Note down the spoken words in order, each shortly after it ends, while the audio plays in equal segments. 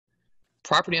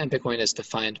Property on Bitcoin is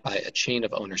defined by a chain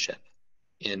of ownership.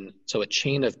 So a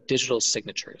chain of digital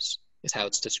signatures is how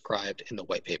it's described in the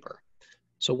white paper.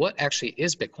 So what actually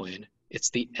is Bitcoin? It's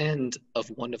the end of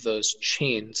one of those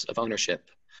chains of ownership.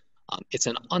 It's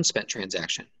an unspent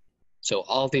transaction. So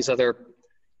all these other,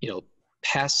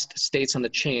 past states on the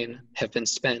chain have been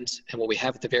spent, and what we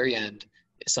have at the very end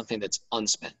is something that's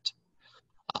unspent.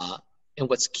 And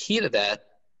what's key to that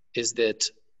is that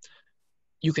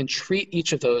you can treat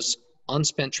each of those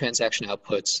unspent transaction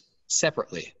outputs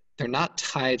separately. They're not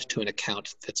tied to an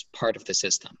account that's part of the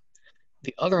system.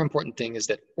 The other important thing is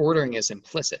that ordering is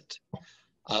implicit.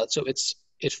 So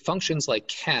it functions like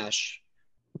cash,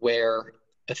 where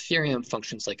Ethereum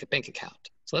functions like a bank account.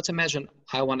 So let's imagine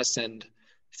I want to send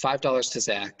 $5 to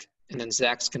Zach, and then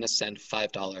Zach's going to send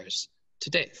 $5 to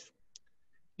Dave.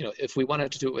 If we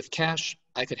wanted to do it with cash,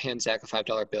 I could hand Zach a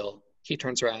 $5 bill. He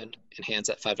turns around and hands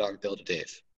that $5 bill to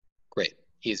Dave. Great,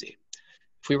 easy.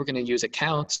 If we were going to use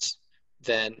accounts,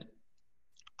 then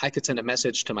I could send a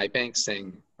message to my bank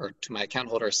saying, or to my account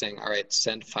holder saying, all right,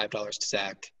 send $5 to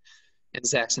Zach. And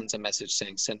Zach sends a message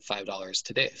saying, send $5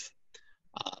 to Dave.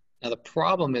 Now the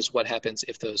problem is what happens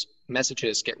if those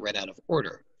messages get read out of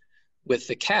order. With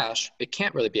the cash, it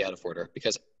can't really be out of order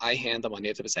because I hand the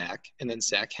money to Zach, and then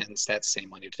Zach hands that same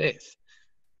money to Dave.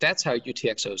 That's how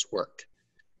UTxOs work.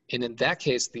 And in that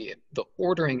case, the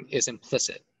ordering is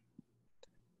implicit.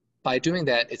 By doing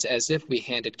that, it's as if we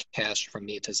handed cash from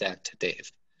me to Zach to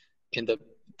Dave. And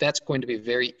that's going to be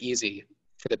very easy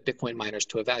for the Bitcoin miners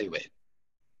to evaluate.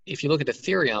 If you look at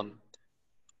Ethereum,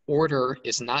 order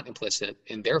is not implicit,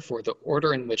 and therefore the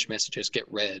order in which messages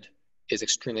get read is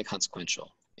extremely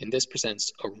consequential. And this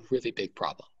presents a really big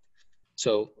problem.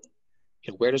 So,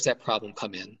 where does that problem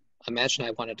come in? Imagine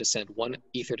I wanted to send 1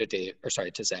 Ether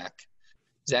to Zach.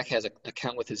 Zach has an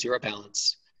account with a 0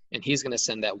 balance, and he's going to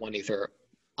send that 1 Ether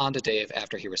on to Dave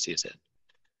after he receives it.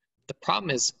 The problem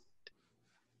is,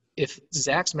 if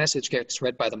Zach's message gets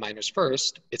read by the miners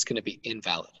first, it's going to be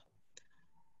invalid.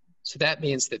 So that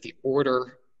means that the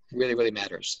order really, really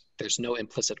matters. There's no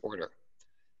implicit order.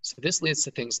 So this leads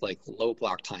to things like low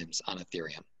block times on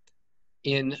Ethereum.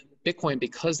 In Bitcoin,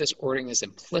 because this ordering is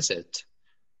implicit,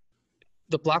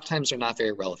 the block times are not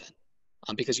very relevant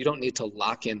because you don't need to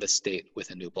lock in the state with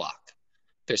a new block.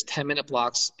 There's 10-minute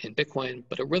blocks in Bitcoin,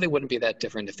 but it really wouldn't be that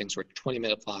different if things were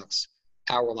 20-minute blocks,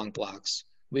 hour-long blocks.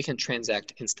 We can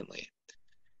transact instantly.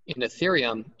 In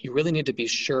Ethereum, you really need to be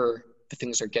sure that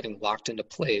things are getting locked into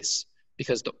place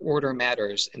because the order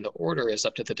matters, and the order is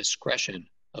up to the discretion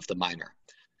of the miner.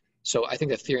 So I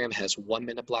think Ethereum has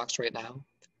 1-minute blocks right now.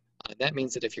 That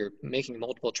means that if you're making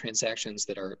multiple transactions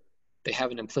they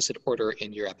have an implicit order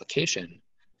in your application,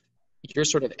 you're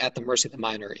sort of at the mercy of the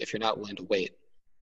miner if you're not willing to wait.